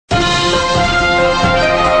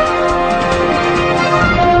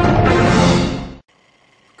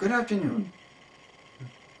Good afternoon.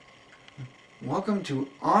 Welcome to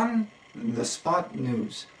On the Spot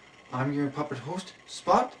News. I'm your puppet host,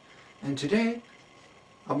 Spot, and today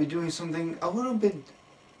I'll be doing something a little bit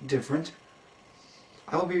different.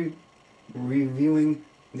 I'll be reviewing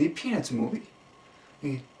the Peanuts movie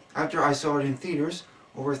after I saw it in theaters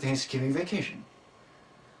over Thanksgiving vacation.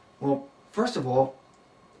 Well, first of all,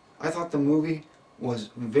 I thought the movie was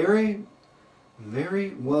very, very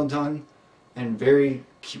well done and very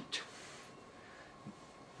cute.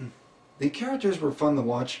 The characters were fun to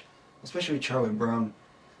watch, especially Charlie Brown.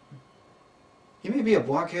 He may be a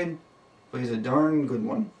blockhead, but he's a darn good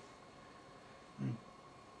one.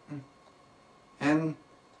 And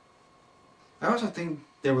I also think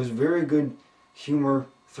there was very good humor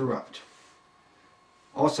throughout.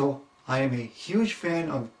 Also, I am a huge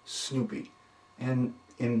fan of Snoopy, and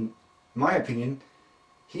in my opinion,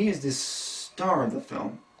 he is the star of the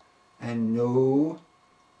film. And no,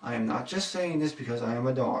 I am not just saying this because I am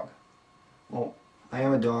a dog. Well, I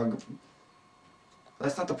am a dog.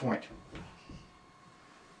 That's not the point.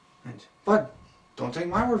 But don't take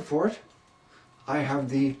my word for it. I have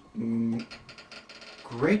the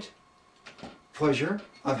great pleasure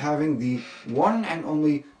of having the one and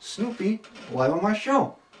only Snoopy live on my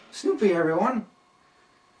show. Snoopy, everyone.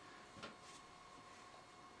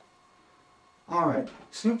 Alright,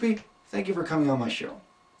 Snoopy, thank you for coming on my show.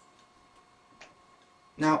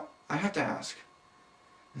 Now, I have to ask,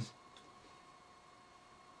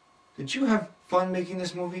 did you have fun making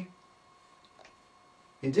this movie?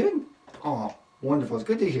 You did? Oh, wonderful. It's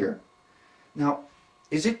good to hear. Now,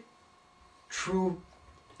 is it true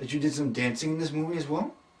that you did some dancing in this movie as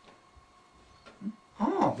well?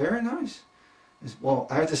 Oh, very nice. Well,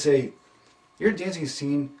 I have to say, your dancing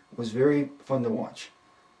scene was very fun to watch.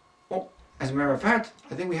 Well, as a matter of fact,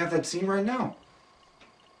 I think we have that scene right now.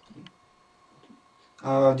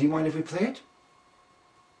 Do you mind if we play it?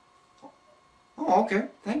 Oh, okay.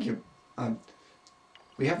 Thank you.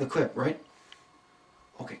 We have the clip, right?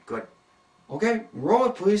 Okay, good. Okay, roll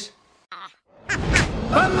it, please.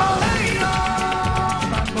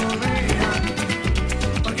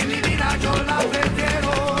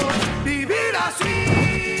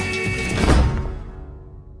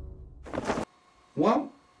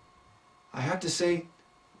 Well, I have to say,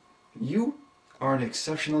 you are an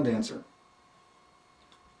exceptional dancer.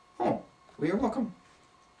 Oh, well, you're welcome.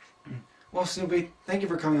 Well, Snoopy, thank you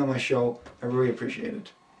for coming on my show. I really appreciate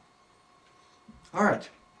it.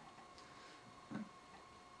 Alright.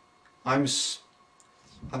 Alright,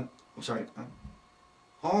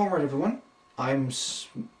 everyone. I'm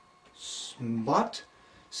Spot,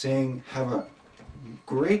 saying have a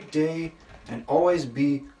great day and always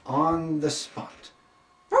be on the spot.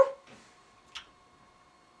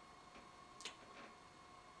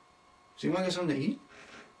 So you want to get something to eat?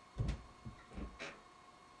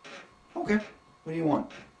 Okay. What do you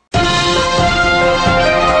want?